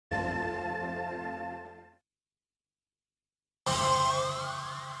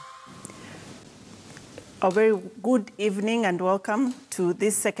A very good evening and welcome to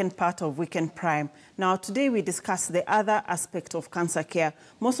this second part of Weekend Prime. Now, today we discuss the other aspect of cancer care.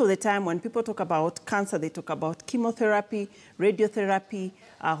 Most of the time when people talk about cancer, they talk about chemotherapy, radiotherapy,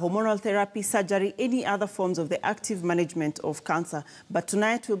 hormonal therapy, surgery, any other forms of the active management of cancer. But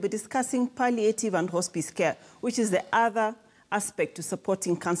tonight we'll be discussing palliative and hospice care, which is the other aspect to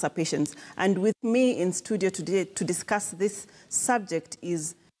supporting cancer patients. And with me in studio today to discuss this subject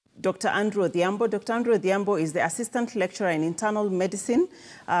is Dr. Andrew Odhiambo. Dr. Andrew Odhiambo is the Assistant Lecturer in Internal Medicine,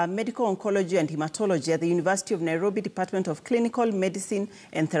 Medical Oncology and Hematology at the University of Nairobi Department of Clinical Medicine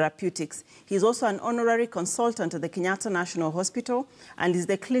and Therapeutics. He is also an honorary consultant at the Kenyatta National Hospital and is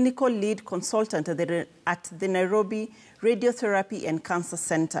the Clinical Lead Consultant at the Nairobi Radiotherapy and Cancer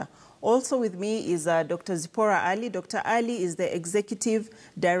Center. Also with me is Dr. Zipporah Ali. Dr. Ali is the Executive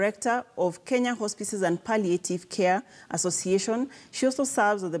Director of Kenya Hospices and Palliative Care Association. She also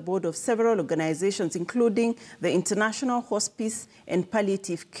serves on the board of several organizations, including the International Hospice and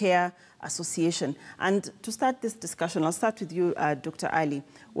Palliative Care Association. And to start this discussion, I'll start with you, Dr. Ali.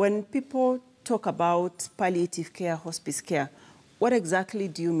 When people talk about palliative care, hospice care, what exactly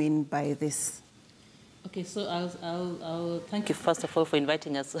do you mean by this? Okay, so I'll thank you first of all for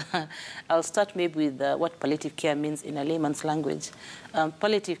inviting us. I'll start maybe with what palliative care means in a layman's language.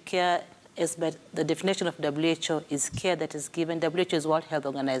 Palliative care, as by the definition of WHO, is care that is given. WHO is World Health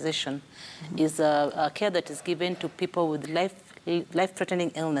Organization, is a care that is given to people with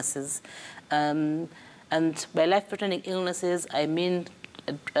life-threatening illnesses. And by life-threatening illnesses, I mean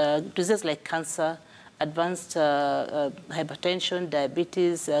diseases like cancer, advanced hypertension,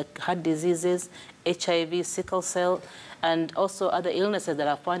 diabetes, heart diseases, HIV, sickle cell, and also other illnesses that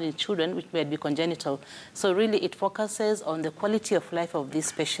are found in children, which may be congenital. So really it focuses on the quality of life of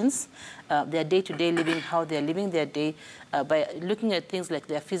these patients, their day-to-day living, how they're living their day, by looking at things like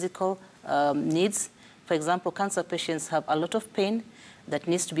their physical needs. For example, cancer patients have a lot of pain that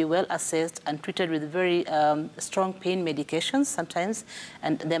needs to be well assessed and treated with very strong pain medications sometimes.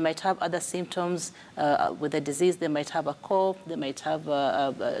 And they might have other symptoms with the disease. They might have a cough, they might have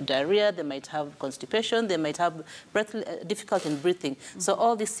diarrhea, they might have constipation, they might have difficulty in breathing. So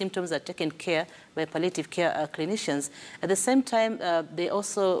all these symptoms are taken care by palliative care clinicians. At the same time, we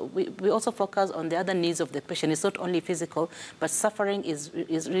also focus on the other needs of the patient. It's not only physical, but suffering is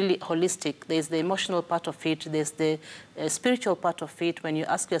really holistic. There's the emotional part of it, there's the spiritual part of it. When you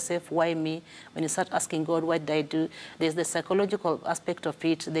ask yourself, why me? When you start asking God, what did I do? There's the psychological aspect of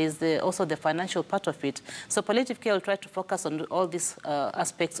it. There's also the financial part of it. So palliative care will try to focus on all these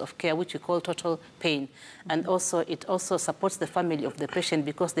aspects of care, which we call total pain. And also, it also supports the family of the patient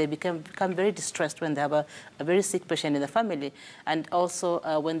because they become very distressed when they have a very sick patient in the family. And also,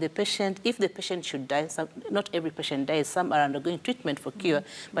 when the patient, if the patient should die, not every patient dies, some are undergoing treatment for cure,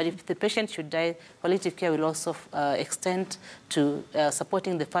 but if the patient should die, palliative care will also extend to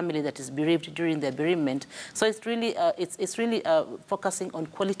supporting the family that is bereaved during their bereavement. So it's really, focusing on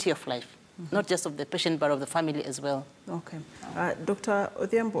quality of life, not just of the patient, but of the family as well. Okay. Dr.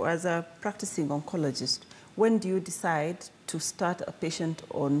 Odhiambo, as a practicing oncologist, when do you decide to start a patient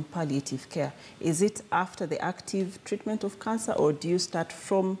on palliative care? Is it after the active treatment of cancer, or do you start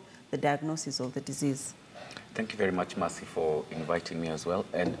from the diagnosis of the disease? Thank you very much, Mercy, for inviting me as well.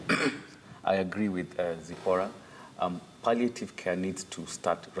 And I agree with Zipporah. Palliative care needs to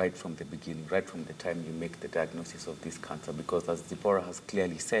start right from the beginning, right from the time you make the diagnosis of this cancer, because as Zipporah has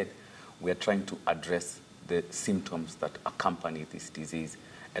clearly said, we are trying to address the symptoms that accompany this disease.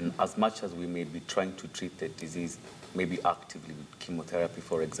 And as much as we may be trying to treat the disease, maybe actively with chemotherapy,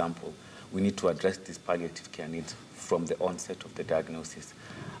 for example, we need to address these palliative care needs from the onset of the diagnosis.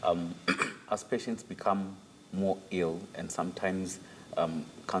 As patients become more ill, and sometimes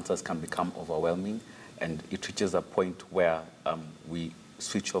cancers can become overwhelming, and it reaches a point where we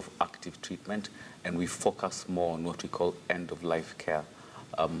switch off active treatment and we focus more on what we call end-of-life care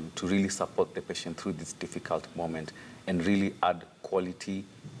to really support the patient through this difficult moment and really add quality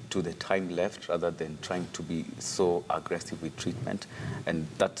to the time left rather than trying to be so aggressive with treatment. And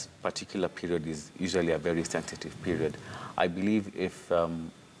that particular period is usually a very sensitive period. I believe if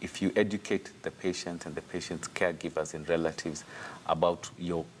you educate the patient and the patient's caregivers and relatives about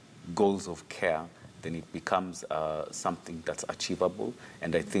your goals of care, then it becomes something that's achievable.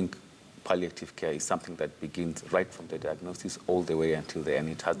 And I think palliative care is something that begins right from the diagnosis all the way until the end.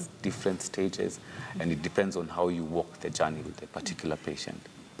 It has different stages, and it depends on how you walk the journey with a particular patient.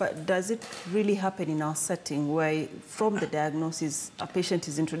 But does it really happen in our setting where from the diagnosis a patient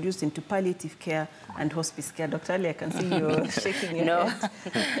is introduced into palliative care and hospice care? Dr. Ali, I can see you shaking your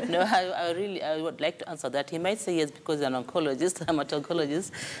head. No, I would like to answer that. He might say yes because he's an oncologist, I'm an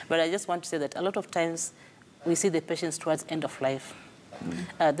oncologist, but I just want to say that a lot of times we see the patients towards end of life.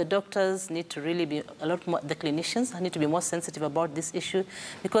 The doctors need to really be a lot more, the clinicians need to be more sensitive about this issue,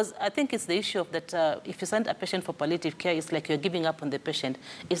 because I think it's the issue of that if you send a patient for palliative care, it's like you're giving up on the patient.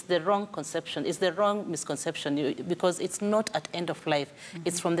 It's the wrong conception, it's the wrong misconception, because it's not at end of life.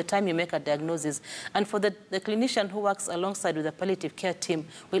 It's from the time you make a diagnosis. And for the clinician who works alongside with the palliative care team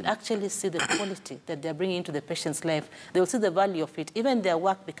will actually see the quality that they're bringing into the patient's life. They will see the value of it. Even their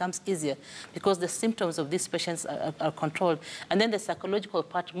work becomes easier because the symptoms of these patients are controlled. And then the psychological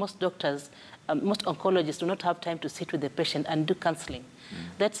part, most doctors, most oncologists do not have time to sit with the patient and do counseling.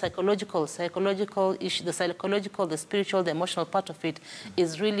 That psychological issue, the psychological, the spiritual, the emotional part of it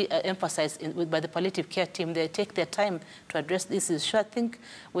is really emphasized by the palliative care team. They take their time to address this issue. I think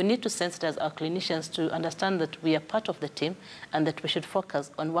we need to sensitize our clinicians to understand that we are part of the team and that we should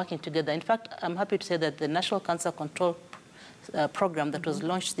focus on working together. In fact, I'm happy to say that the National Cancer Control program that was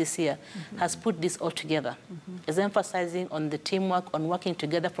launched this year has put this all together. Is emphasizing on the teamwork, on working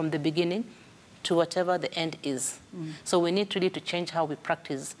together from the beginning to whatever the end is. So we need really to change how we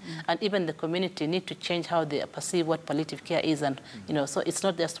practice, and even the community need to change how they perceive what palliative care is. And so it's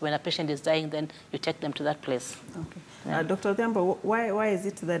not just when a patient is dying, then you take them to that place. Okay. Yeah. Dr. Odhiambo, why is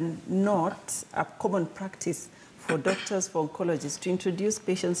it then not a common practice for doctors, for oncologists, to introduce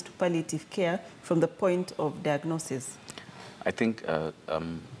patients to palliative care from the point of diagnosis? I think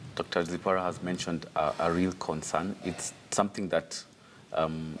Dr. Zipporah has mentioned a real concern. It's something that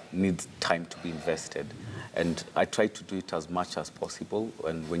needs time to be invested. And I try to do it as much as possible.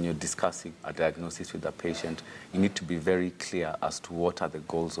 And when you're discussing a diagnosis with a patient, you need to be very clear as to what are the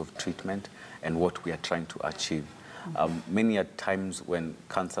goals of treatment and what we are trying to achieve. Many a times when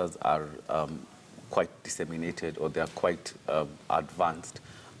cancers are quite disseminated or they are quite advanced,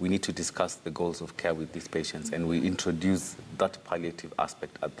 we need to discuss the goals of care with these patients, and we introduce that palliative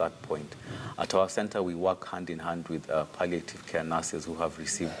aspect at that point. At our center, we work hand in hand with palliative care nurses who have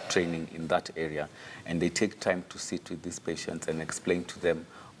received training in that area, and they take time to sit with these patients and explain to them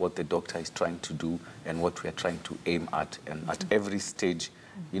what the doctor is trying to do and what we are trying to aim at. And at every stage,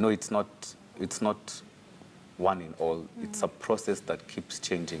 it's not one in all. It's a process that keeps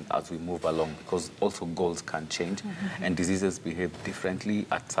changing as we move along, because also goals can change and diseases behave differently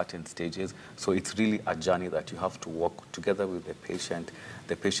at certain stages. So it's really a journey that you have to walk together with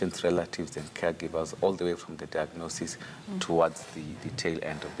the patient's relatives and caregivers, all the way from the diagnosis towards the tail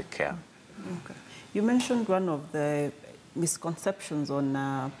end of the care. Okay. You mentioned one of the misconceptions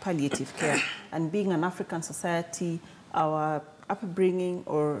on palliative care, and being an African society, our upbringing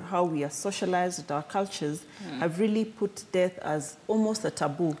or how we are socialized, our cultures have really put death as almost a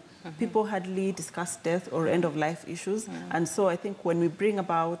taboo. People hardly discuss death or end-of-life issues. And so I think when we bring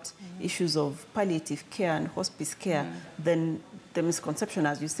about issues of palliative care and hospice care, then the misconception,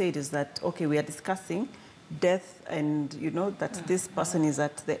 as you said, is that, okay, we are discussing death and, that this person is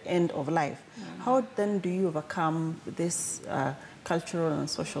at the end of life. How then do you overcome this cultural and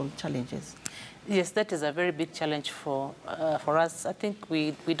social challenges? Yes, that is a very big challenge for us. I think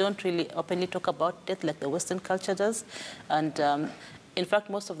we don't really openly talk about death like the Western culture does. And in fact,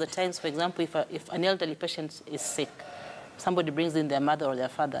 most of the times, for example, if an elderly patient is sick, somebody brings in their mother or their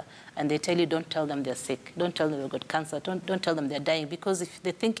father, and they tell you, don't tell them they're sick, don't tell them they've got cancer, don't tell them they're dying, because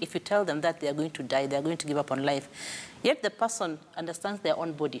they think if you tell them that, they're going to die, they're going to give up on life. Yet the person understands their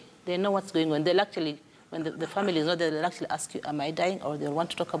own body. They know what's going on. They'll actually, when the family is not there, they'll actually ask you, am I dying? Or they'll want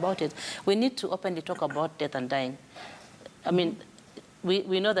to talk about it. We need to openly talk about death and dying. I mean,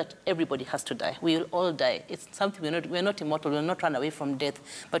 we know that everybody has to die. We will all die. It's something we're not immortal. We'll not run away from death.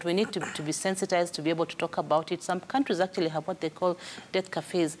 But we need to be sensitized to be able to talk about it. Some countries actually have what they call death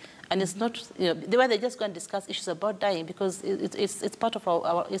cafes. And it's not, where they just go and discuss issues about dying, because it's part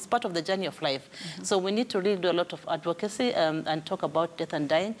of it's part of the journey of life. So we need to really do a lot of advocacy and talk about death and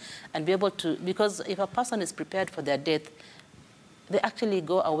dying, and be able to, because if a person is prepared for their death, they actually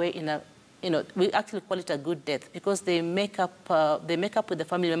go away in a, we actually call it a good death, because they make up with the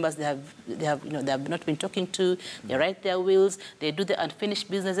family members they have not been talking to. They write their wills. They do the unfinished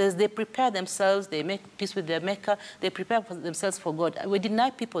businesses. They prepare themselves. They make peace with their maker. They prepare for themselves for God. We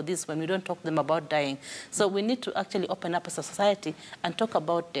deny people this when we don't talk to them about dying. So we need to actually open up as a society and talk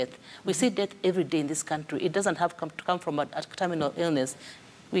about death. We see death every day in this country. It doesn't have to come from a terminal illness.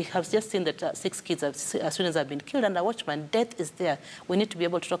 We have just seen that 6 kids, students have been killed under watchman. Death is there. We need to be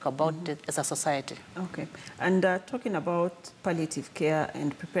able to talk about death as a society. Okay. And talking about palliative care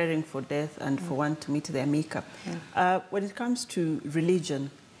and preparing for death and for one to meet their maker, when it comes to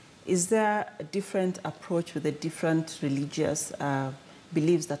religion, is there a different approach with the different religious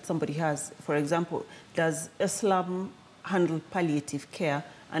beliefs that somebody has? For example, does Islam handle palliative care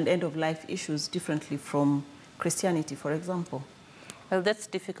and end-of-life issues differently from Christianity, for example? Well, that's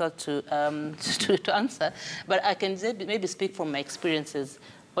difficult to answer, but I can maybe speak from my experiences.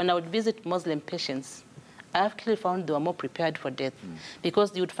 When I would visit Muslim patients, I actually found they were more prepared for death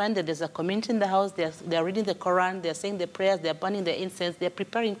because you would find that there's a community in the house, they're reading the Quran, they're saying their prayers, they're burning their incense, they're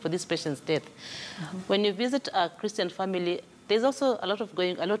preparing for this patient's death. When you visit a Christian family, there's also a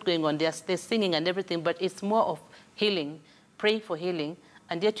lot going on. They're singing and everything, but it's more of healing, praying for healing,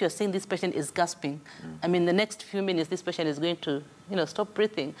 and yet you're seeing this patient is gasping. I mean, the next few minutes, this patient is going to, stop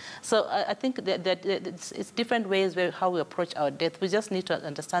breathing. So I think that it's different ways how we approach our death. We just need to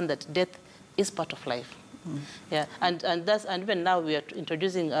understand that death is part of life. Yeah, and even now we are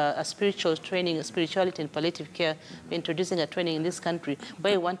introducing a spiritual training, a spirituality in palliative care. We're introducing a training in this country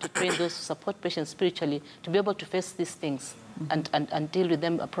where we want to train those who support patients spiritually to be able to face these things and deal with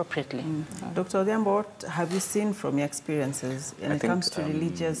them appropriately. Dr. Odhiambo, what have you seen from your experiences when it comes to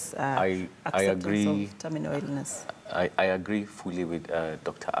religious acceptance of terminal illness? I agree fully with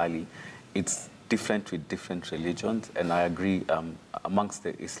Dr. Ali. It's different with different religions, and I agree amongst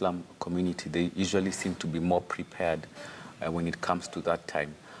the Islam community, they usually seem to be more prepared when it comes to that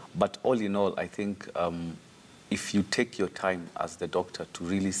time. But all in all, I think if you take your time as the doctor to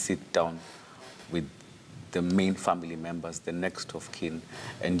really sit down with the main family members, the next of kin,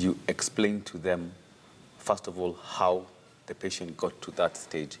 and you explain to them, first of all, how the patient got to that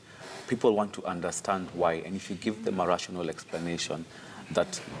stage. People want to understand why, and if you give them a rational explanation,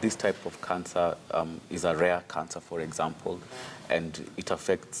 that this type of cancer is a rare cancer, for example, and it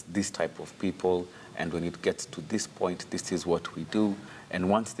affects this type of people, and when it gets to this point, this is what we do. And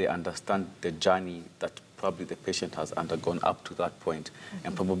once they understand the journey that probably the patient has undergone up to that point,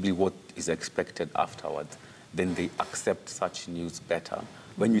 and probably what is expected afterwards, then they accept such news better.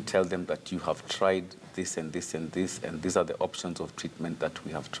 When you tell them that you have tried this and this and this, and these are the options of treatment that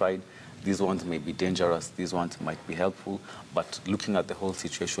we have tried, these ones may be dangerous, these ones might be helpful, but looking at the whole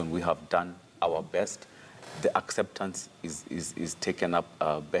situation, we have done our best. The acceptance is taken up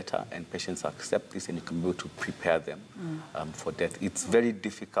better, and patients accept this, and you can be able to prepare them for death. It's very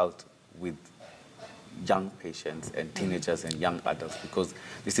difficult with young patients and teenagers and young adults, because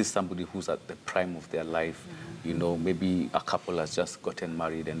this is somebody who's at the prime of their life. Maybe a couple has just gotten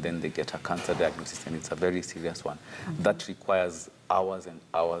married and then they get a cancer diagnosis, and it's a very serious one. That requires hours and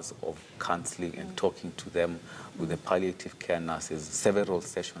hours of counseling and talking to them with the palliative care nurses, several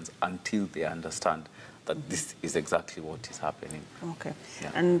sessions, until they understand that this is exactly what is happening. Okay.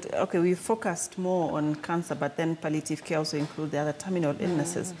 Yeah. And, we focused more on cancer, but then palliative care also includes the other terminal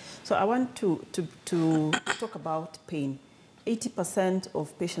illnesses. So I want to talk about pain. 80%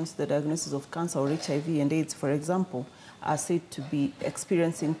 of patients with the diagnosis of cancer or HIV and AIDS, for example, are said to be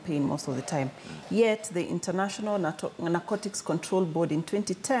experiencing pain most of the time. Yet the International Narcotics Control Board in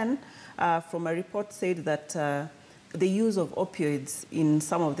 2010, from a report, said that the use of opioids in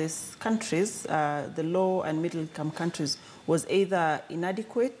some of these countries, the low and middle income countries, was either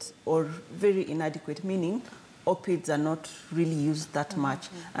inadequate or very inadequate, meaning opioids are not really used that much.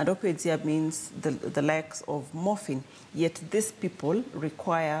 And opioids here means the likes of morphine, yet these people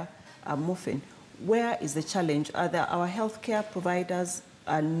require morphine. Where is the challenge? Our healthcare providers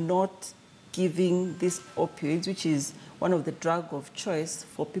are not giving these opioids, which is one of the drugs of choice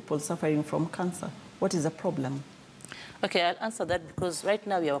for people suffering from cancer. What is the problem? Okay, I'll answer that, because right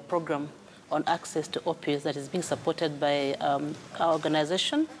now we have a program on access to opioids that is being supported by our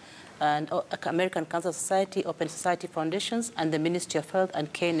organization and American Cancer Society, Open Society Foundations, and the Ministry of Health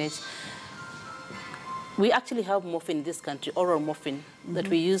and KTN. We actually have morphine in this country, oral morphine, that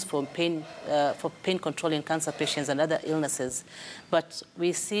we use for pain control in cancer patients and other illnesses. But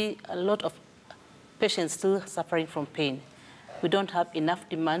we see a lot of patients still suffering from pain. We don't have enough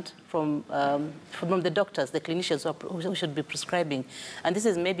demand from the doctors, the clinicians who should be prescribing. And this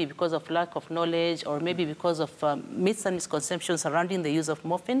is maybe because of lack of knowledge, or maybe because of myths and misconceptions surrounding the use of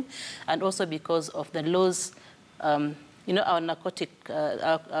morphine, and also because of the laws. Our narcotic,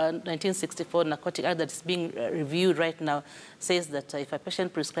 our 1964 narcotic act that is being reviewed right now says that if a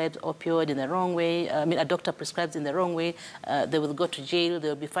patient prescribes opioid in the wrong way, a doctor prescribes in the wrong way, they will go to jail, they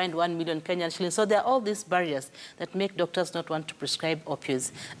will be fined 1 million Kenyan shillings. So there are all these barriers that make doctors not want to prescribe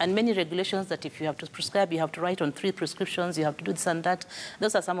opioids. And many regulations that if you have to prescribe, you have to write on 3 prescriptions, you have to do this and that.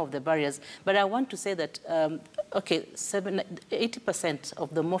 Those are some of the barriers. But I want to say that, 80%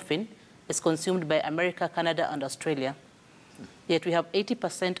 of the morphine is consumed by America, Canada, and Australia. Yet we have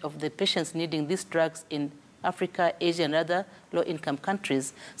 80% of the patients needing these drugs in Africa, Asia, and other low-income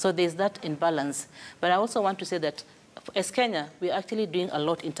countries. So there's that imbalance. But I also want to say that as Kenya, we're actually doing a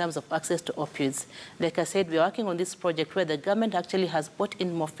lot in terms of access to opioids. Like I said, we're working on this project where the government actually has brought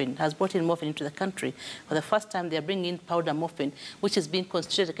in morphine into the country. For the first time, they're bringing in powder morphine, which is being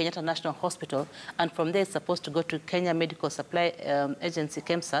constituted at Kenyatta National Hospital. And from there, it's supposed to go to Kenya Medical Supply Agency,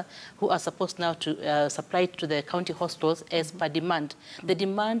 Kehpca, who are supposed now to supply it to the county hospitals as per demand. The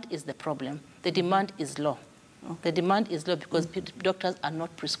demand is the problem. The demand is low. Okay. The demand is low because doctors are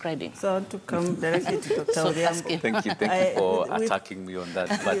not prescribing. So I want to come directly to Dr. Odhiambo. Thank you for attacking me on that.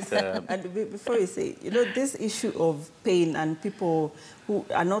 But, and before you say, this issue of pain and people who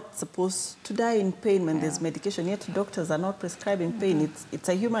are not supposed to die in pain when there's medication, yet doctors are not prescribing pain. It's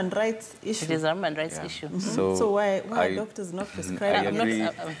a human rights issue. It is a human rights issue. So why are doctors not prescribing?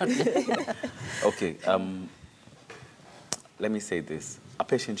 I agree. Okay, let me say this. A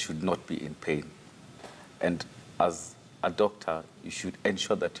patient should not be in pain. And as a doctor, you should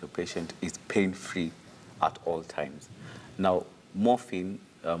ensure that your patient is pain-free at all times. Now, morphine,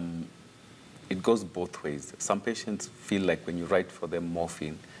 it goes both ways. Some patients feel like when you write for them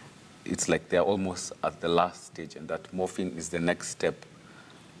morphine, it's like they're almost at the last stage and that morphine is the next step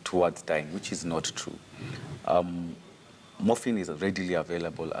towards dying, which is not true. Morphine is readily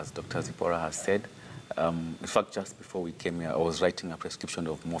available, as Dr. Zipporah has said. In fact, just before we came here, I was writing a prescription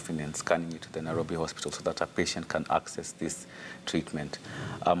of morphine and scanning it to the Nairobi hospital so that a patient can access this treatment.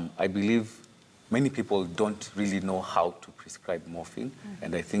 I believe many people don't really know how to prescribe morphine,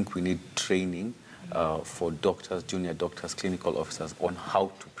 and I think we need training for doctors, junior doctors, clinical officers on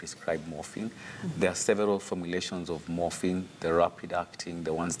how to prescribe morphine. There are several formulations of morphine, the rapid acting,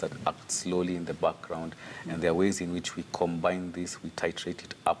 the ones that act slowly in the background, and there are ways in which we combine this, we titrate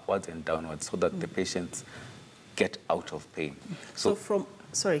it upwards and downwards so that the patients get out of pain. So from,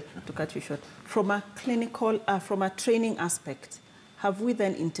 sorry to cut you short, from a clinical, from a training aspect, have we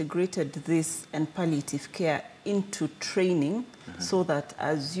then integrated this and palliative care into training so that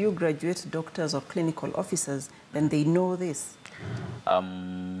as you graduate doctors or clinical officers, then they know this?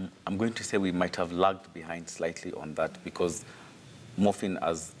 I'm going to say we might have lagged behind slightly on that because morphine,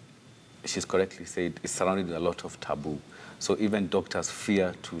 as she's correctly said, is surrounded with a lot of taboo. So even doctors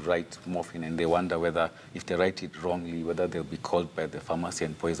fear to write morphine and they wonder whether, if they write it wrongly, whether they'll be called by the Pharmacy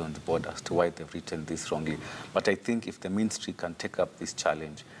and Poisons Board as to why they've written this wrongly. But I think if the ministry can take up this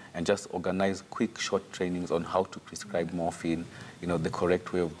challenge and just organize quick, short trainings on how to prescribe morphine, the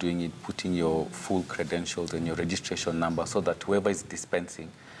correct way of doing it, putting your full credentials and your registration number so that whoever is dispensing,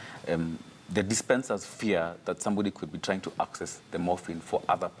 the dispensers fear that somebody could be trying to access the morphine for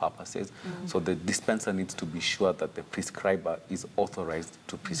other purposes. So the dispenser needs to be sure that the prescriber is authorized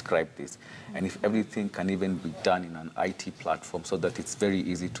to prescribe this. And if everything can even be done in an IT platform so that it's very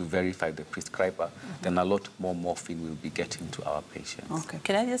easy to verify the prescriber, then a lot more morphine will be getting to our patients. Okay.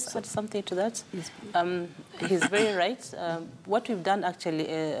 Can I just add something to that? Yes, he's very right. What we've done actually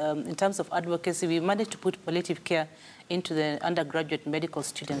in terms of advocacy, we managed to put palliative care into the undergraduate medical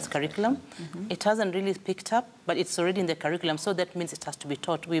students' curriculum. It hasn't really picked up, but it's already in the curriculum, so that means it has to be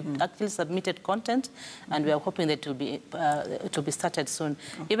taught. We've actually submitted content, and we are hoping that it will be started soon.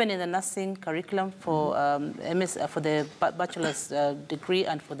 Even in the nursing curriculum for for the bachelor's degree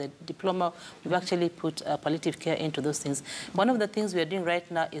and for the diploma, we've actually put palliative care into those things. One of the things we are doing right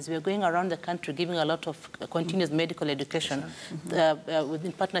now is we are going around the country giving a lot of continuous medical education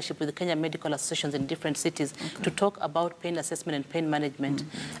in partnership with the Kenya Medical Associations in different cities to talk about pain assessment and pain management.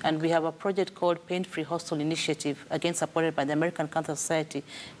 And we have a project called Pain-Free Hostel Initiative, again supported by the American Cancer Society.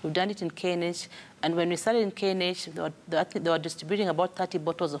 We've done it in KNH, and when we started in KNH, they were distributing about 30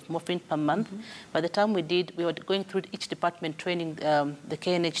 bottles of morphine per month. By the time we were going through each department training the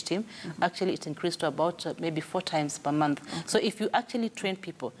KNH team. Actually, it increased to about maybe 4 times per month. So if you actually train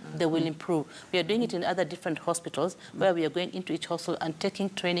people, they will improve. We are doing it in other different hospitals where we are going into each hospital and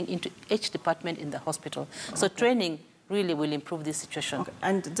taking training into each department in the hospital. So training really will improve this situation. Okay.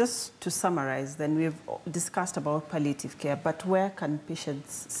 And just to summarize, then we've discussed about palliative care, but where can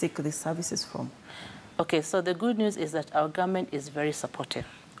patients seek these services from? Okay, so the good news is that our government is very supportive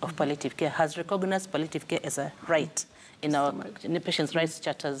of palliative care, has recognized palliative care as a right in the patients' rights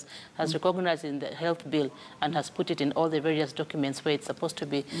charters, has recognized in the health bill, and has put it in all the various documents where it's supposed to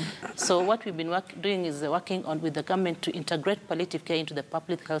be. So what we've been doing is working with the government to integrate palliative care into the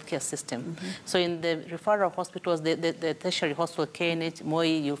public healthcare system. So in the referral hospitals, the tertiary hospital, KNH, Moi,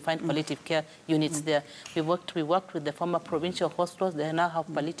 you'll find palliative care units there. We worked with the former provincial hospitals. They now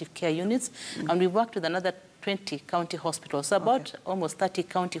have palliative care units. And we worked with another 20 county hospitals. So about almost 30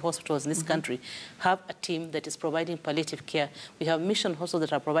 county hospitals in this country have a team that is providing palliative care. We have mission hospitals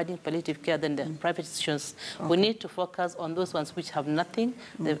that are providing palliative care, then the private institutions. We need to focus on those ones which have nothing,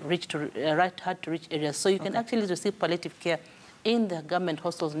 they've reached to, hard to reach areas. So you can actually receive palliative care in the government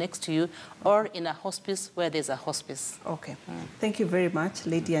hospitals next to you or in a hospice where there's a hospice. Okay. Thank you very much,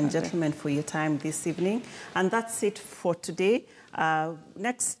 ladies and gentlemen, for your time this evening. And that's it for today.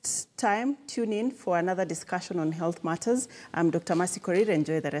 Next time, tune in for another discussion on health matters. I'm Dr. Mercy Korir.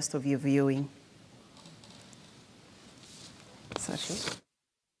 Enjoy the rest of your viewing. Sashi.